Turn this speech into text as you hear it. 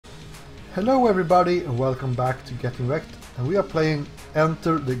Hello everybody and welcome back to Getting Wrecked, and we are playing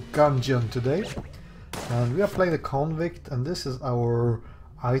Enter the Gungeon today. And we are playing the Convict, and this is our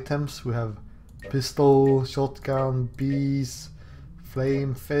items. We have pistol, shotgun, bees,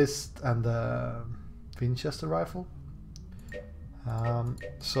 flame fist and a Winchester rifle.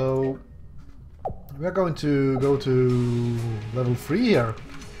 So we are going to go to level 3 here,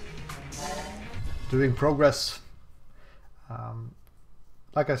 doing progress.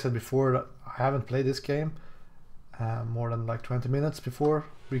 Like I said before, I haven't played this game more than like 20 minutes before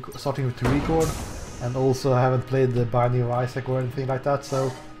starting to record, and also I haven't played the Binding of Isaac or anything like that,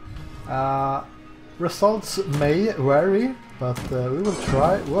 so results may vary, but we will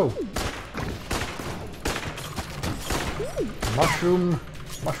try. Whoa! Mushroom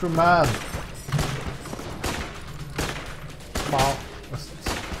man! Wow, that's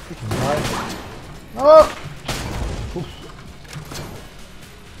freaking nice. Oh! Oof.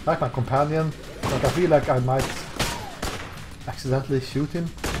 Like my companion, but I feel like I might accidentally shoot him.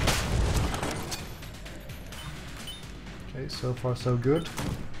 Okay, so far so good.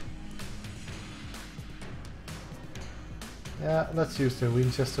 Yeah, let's use the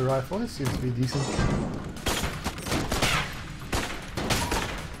Winchester rifle, it seems to be decent.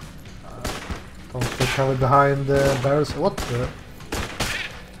 Don't get covered behind the barrels. What the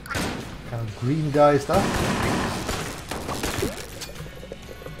kind of green guy is that?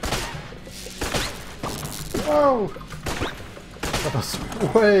 Whoa! That was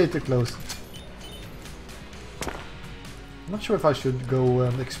way too close. I'm not sure if I should go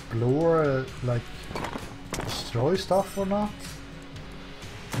and explore, like, destroy stuff or not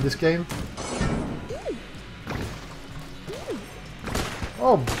in this game.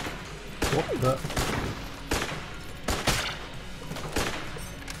 Oh! What the?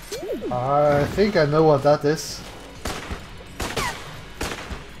 I think I know what that is.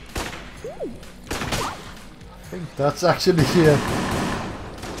 I think that's actually a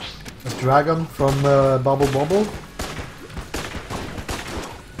dragon from Bubble Bobble.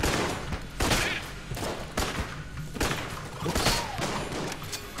 Oops.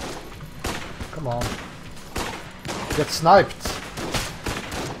 Come on. Get sniped.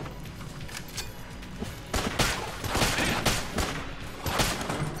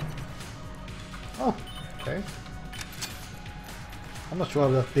 Oh, okay. I'm not sure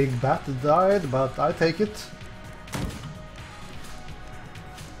if that big bat died, but I take it.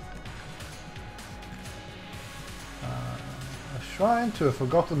 Shrine to a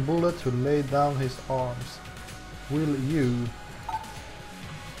forgotten bullet who laid down his arms. Will you?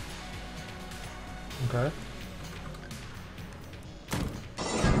 Okay. I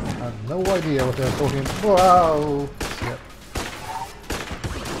have no idea what they're talking about. Wow! Yep.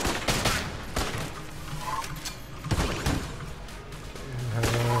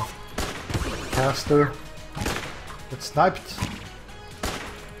 Caster. Gets sniped.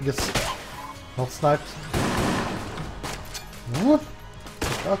 Gets not sniped. Whoop!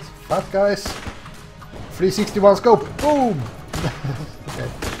 That's fat guys. 361 scope. Boom! Okay.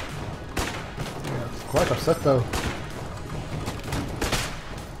 Yeah, it's quite upset though.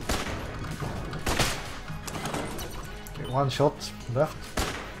 Okay, one shot left.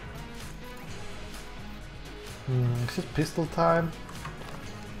 Is it pistol time?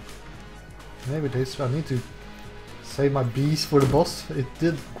 Maybe it is. I need to save my bees for the boss. It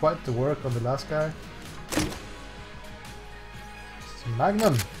did quite the work on the last guy.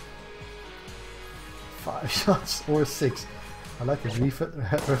 Magnum! 5 shots or 6. I like the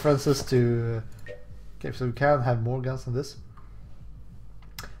references to... okay, so we can have more guns than this.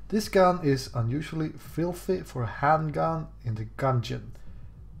 This gun is unusually filthy for a handgun in the Gungeon.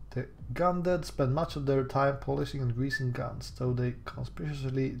 The gun-dead spend much of their time polishing and greasing guns, though they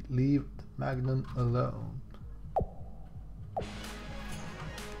conspicuously leave the Magnum alone.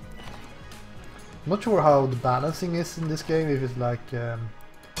 I'm not sure how the balancing is in this game, if it's like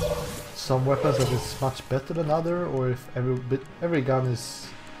some weapons that is much better than other, or if every gun is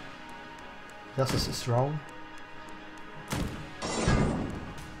just as strong.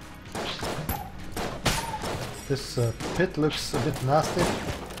 This pit looks a bit nasty.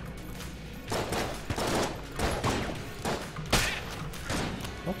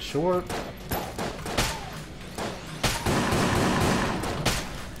 Not sure.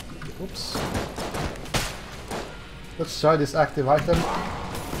 Oops. Let's try this active item.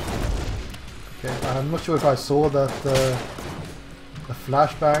 Okay, I'm not sure if I saw that the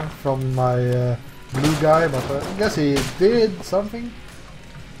flashbang from my blue guy, but I guess he did something.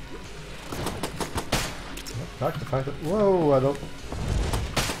 Back to fight it. Whoa, I don't...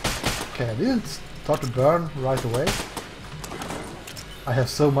 Okay, I didn't start to burn right away. I have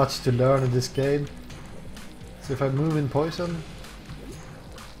so much to learn in this game. So if I move in poison,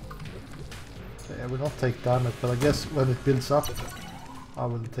 I will not take damage, but I guess when it builds up, I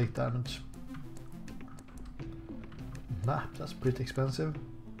will take damage. Map, that's pretty expensive.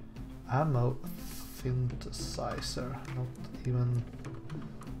 Ammo synthesizer, not even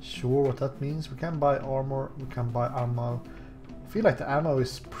sure what that means. We can buy armor, we can buy ammo. I feel like the ammo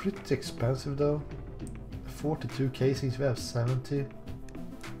is pretty expensive though. 42 casings, we have 70.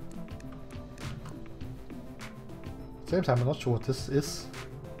 Same time, I'm not sure what this is.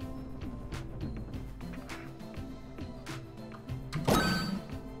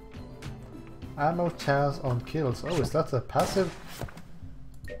 Ammo chance on kills. Oh, is that a passive?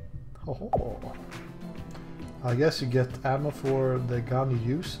 Oh, I guess you get ammo for the gun you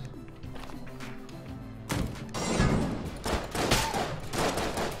use.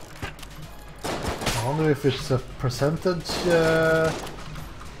 I wonder if it's a percentage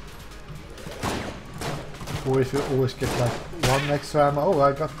or if you always get like one extra ammo. Oh,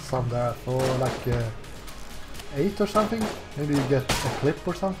 I got some there for like 8 or something. Maybe you get a clip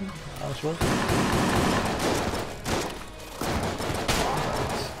or something. I'm not sure.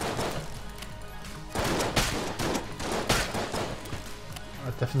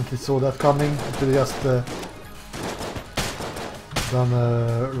 I definitely saw that coming. I could have just done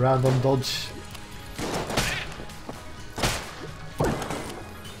a random dodge.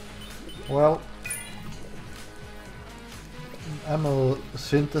 Well, ammo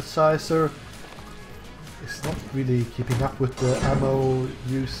synthesizer is not really keeping up with the ammo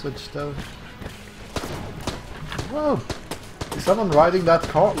usage though. Whoa! Is someone riding that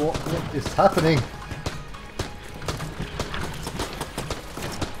car? What is happening?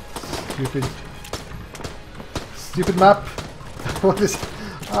 Stupid map! What is...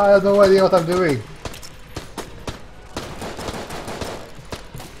 I have no idea what I'm doing.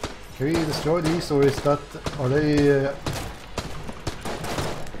 Can we destroy these, or is that... are they... I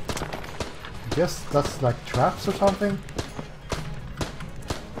guess that's like traps or something?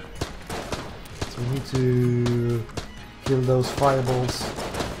 So we need to kill those fireballs.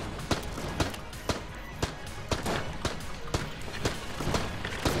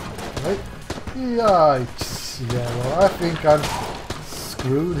 Right? Yikes! Yeah, well, I think I'm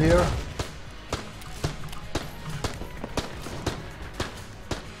screwed here.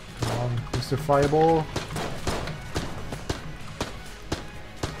 Come on, Mr. Fireball.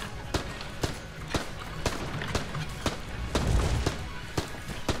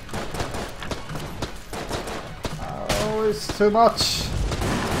 Oh, it's too much.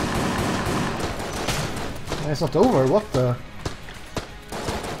 And it's not over, what the?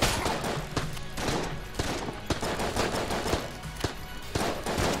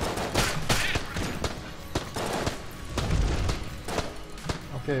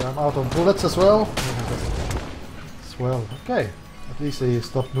 Okay, I'm out of bullets as well. Okay. At least they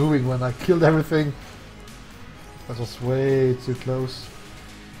stopped moving when I killed everything. That was way too close.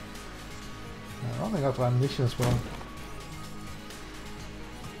 I'm running out of ammunition as well.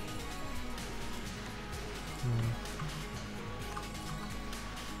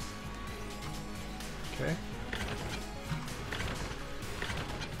 Okay.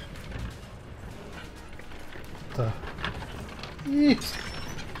 Eat.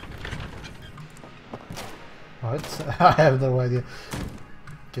 Right, I have no idea.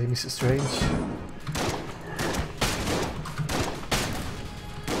 Game is strange.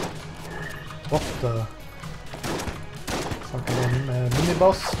 What the? Some kind of mini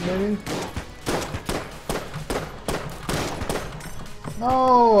boss, maybe?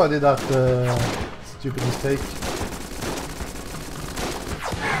 No, I did that stupid mistake.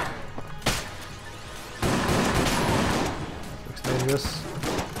 Looks dangerous.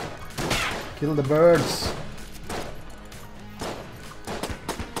 Kill the birds.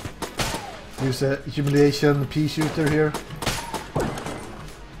 Use a humiliation pea shooter here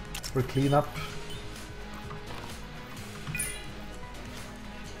for cleanup.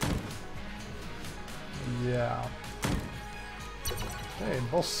 Yeah. Okay,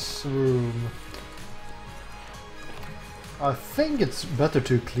 boss room. I think it's better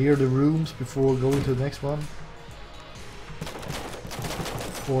to clear the rooms before going to the next one.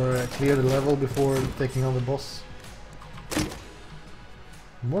 Or clear the level before taking on the boss.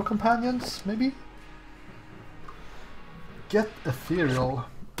 More companions, maybe? Get ethereal.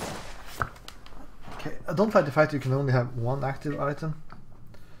 Okay, don't fight the fight, you can only have one active item.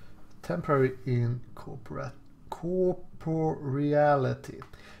 Temporary incorporeality.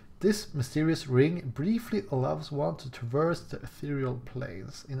 This mysterious ring briefly allows one to traverse the ethereal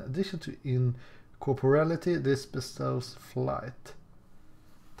planes. In addition to incorporeality, this bestows flight.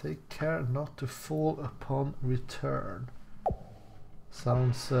 Take care not to fall upon return.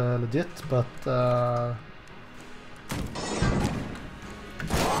 Sounds legit, but I'm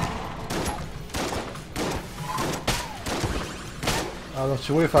not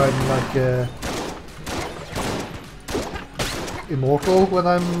sure if I'm like immortal when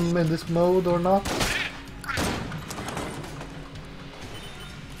I'm in this mode or not.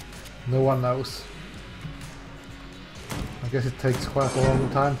 No one knows. I guess it takes quite a long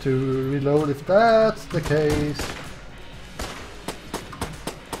time to reload if that's the case.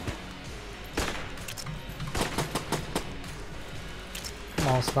 Come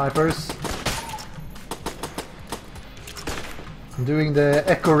on, snipers. I'm doing the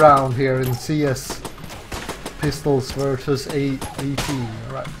echo round here in CS. Pistols versus AT.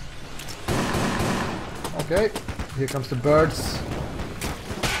 Alright. Okay, here comes the birds.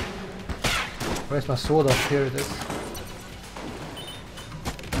 Where's my sword off? Here it is.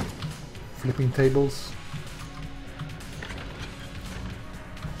 Flipping tables.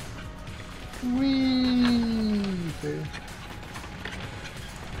 Whee! Okay.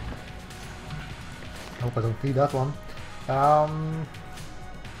 I hope I don't need that one.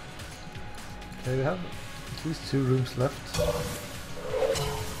 Okay, we have at least 2 rooms left.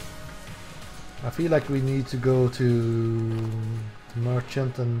 I feel like we need to go to the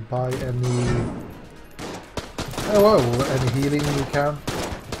merchant and buy any any healing we can.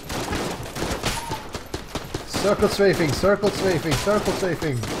 Circle strafing, circle strafing, circle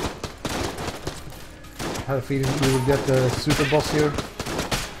strafing. I had a feeling we would get the super boss here.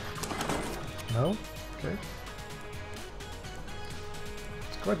 No? Okay.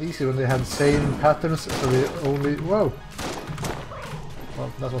 It's quite easy when they had the same patterns, so we only... Whoa!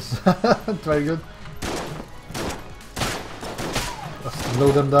 Well, that was very good. Let's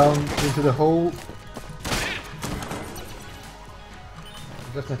blow them down into the hole.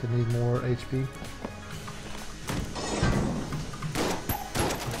 Definitely need more HP.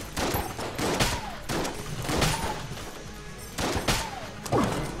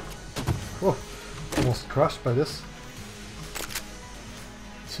 Whoa! Almost crushed by this.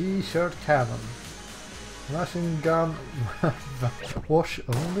 T-shirt cannon. Machine gun. Wash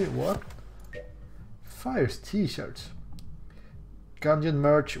only? What? Fires T-shirts. Gungeon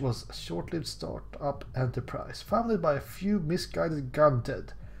merch was a short-lived start-up enterprise, founded by a few misguided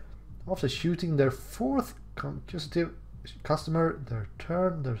gunted. After shooting their 4th consecutive customer, they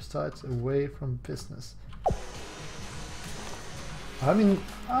turned their sights away from business. I mean,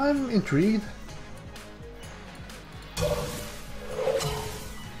 I'm intrigued.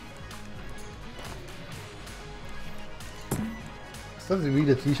 Is that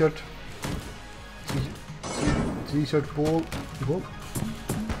really a t-shirt? T-shirt ball. Whoa.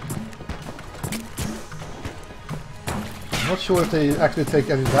 I'm not sure if they actually take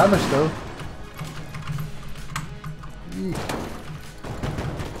any damage though. Eek.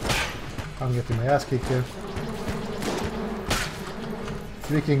 I'm getting my ass kicked here.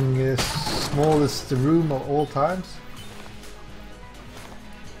 Freaking smallest room of all times.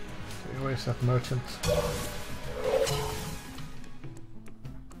 Okay, where's that merchant?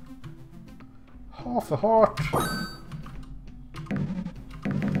 Half a heart.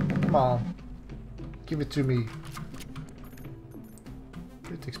 Come on, give it to me.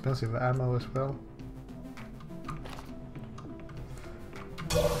 Pretty expensive ammo as well.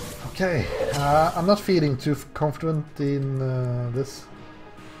 Okay, I'm not feeling too confident in this.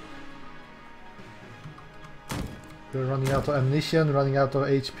 We're running out of ammunition, running out of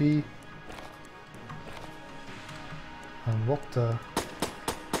HP. And what the...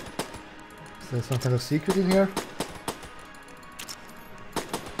 Is there some kind of secret in here?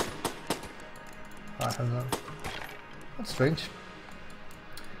 I don't know. That's strange.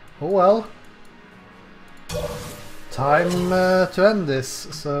 Oh well. Time to end this,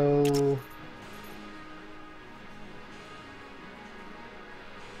 so...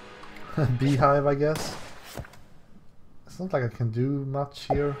 Beehive, I guess. It's not like I can do much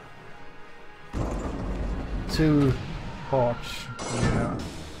here. 2 hearts, yeah.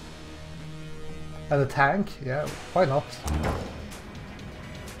 And a tank, yeah, why not?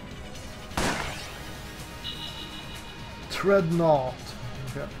 Treadnaught.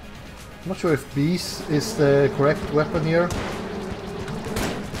 Okay. I'm not sure if bees is the correct weapon here.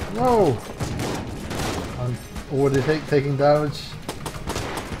 Whoa! I'm already taking damage.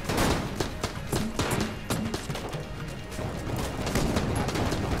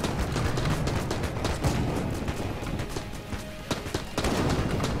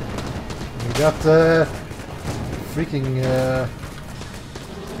 We got freaking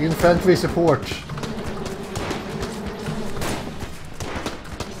infantry support.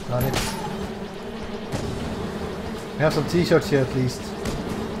 Damn it. We have some t-shirts here at least.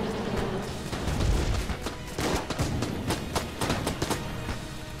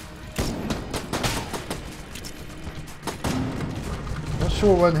 Not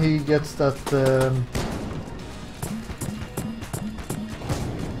sure when he gets that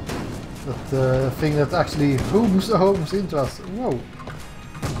thing that actually homes into us. Whoa!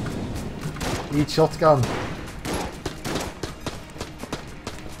 Eat shotgun.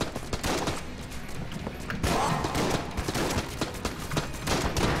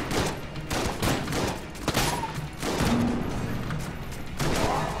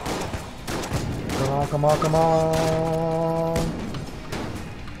 Come on, come on!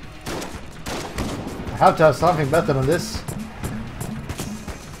 I have to have something better than this.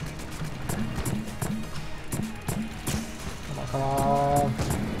 Come on.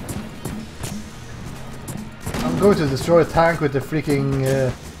 I'm going to destroy a tank with the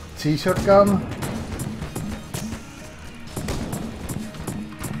freaking t-shirt gun.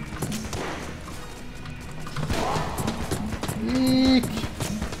 Eek!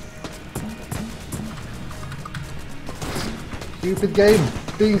 Stupid game,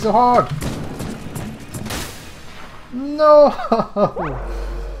 being so hard. No!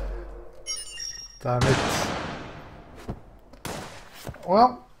 Damn it.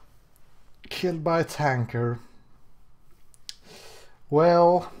 Well, killed by a tanker.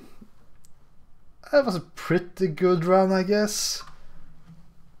 Well, that was a pretty good run, I guess.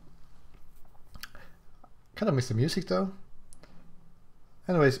 Kind of missed the music though.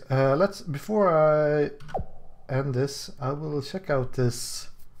 Anyways, before I end this, I will check out this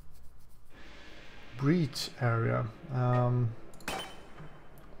breach area.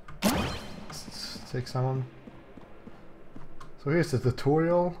 Let's take someone. So here's the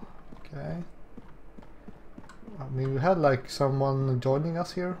tutorial. Okay. I mean, we had like someone joining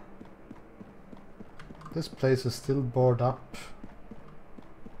us here. This place is still boarded up.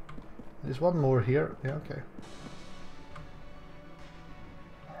 There's one more here. Yeah, okay.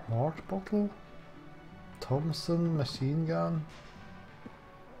 Mart bottle. Thompson machine gun.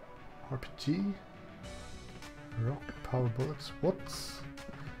 RPG. Rock power bullets. What?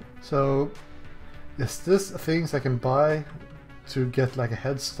 So, is this things I can buy to get like a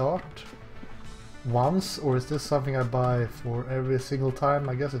head start once, or is this something I buy for every single time?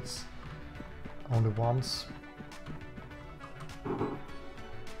 I guess it's only once.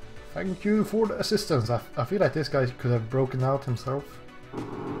 Thank you for the assistance. I feel like this guy could have broken out himself.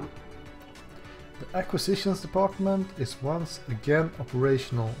 The acquisitions department is once again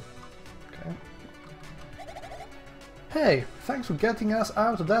operational. Okay. Hey, thanks for getting us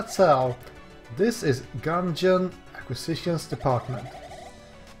out of that cell. This is Gungeon Acquisitions Department.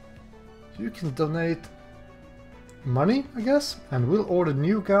 You can donate money, I guess, and we'll order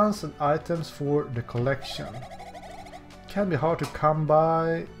new guns and items for the collection. It can be hard to come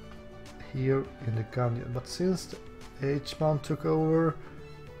by here in the Gungeon, but since the H-Man took over,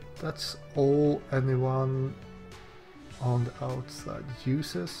 that's all anyone on the outside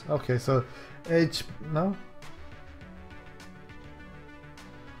uses. Okay, so no?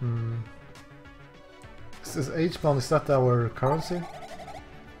 Is H-Man, is that our currency?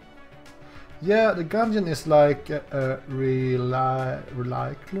 Yeah, the Gungeon is like a reliquary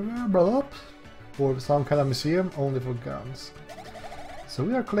or some kind of museum only for guns. So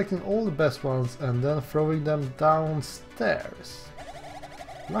we are collecting all the best ones and then throwing them downstairs.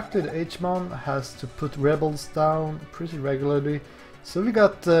 Luckily the H-Man has to put rebels down pretty regularly, so we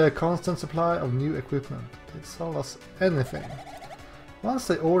got a constant supply of new equipment. They sell us anything. Once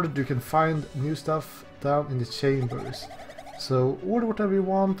they ordered, you can find new stuff down in the chambers. So order whatever you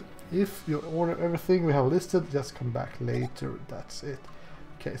want. If you order everything we have listed, just come back later. That's it.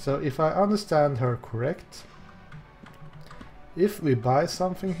 Okay, so if I understand her correct, if we buy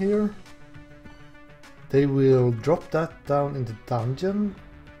something here, they will drop that down in the dungeon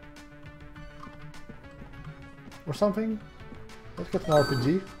or something. Let's get an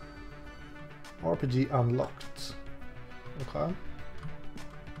RPG. RPG unlocked. Okay.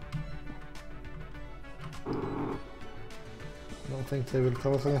 I don't think they will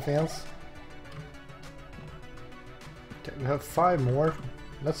tell us anything else. Okay, we have 5 more.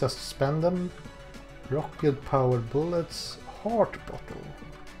 Let's just spend them. Rocket powered bullets. Heart bottle.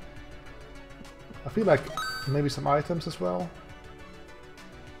 I feel like maybe some items as well.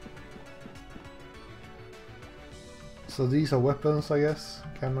 So these are weapons, I guess.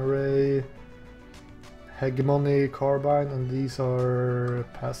 Gamma ray, hegemony, carbine, and these are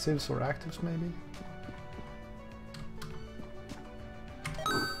passives or actives maybe.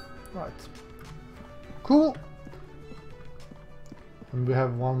 Right. Cool. And And we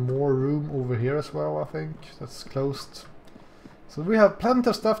have one more room over here as well, I think, that's closed. So we have plenty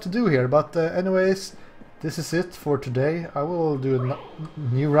of stuff to do here, but anyways, this is it for today. I will do a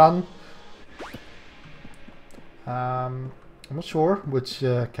new run. I'm not sure which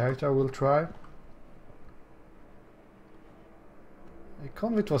character I will try.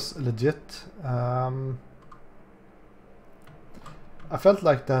 Convict was legit. I felt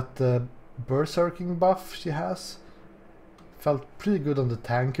like that berserking buff she has felt pretty good on the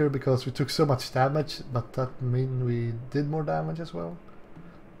tanker because we took so much damage, but that means we did more damage as well.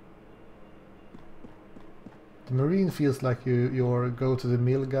 The marine feels like you're go to the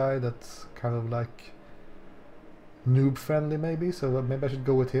mill guy that's kind of like noob friendly maybe, so maybe I should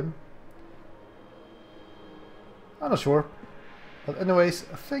go with him. I'm not sure. But anyways,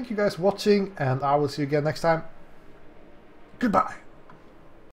 thank you guys for watching, and I will see you again next time. Goodbye!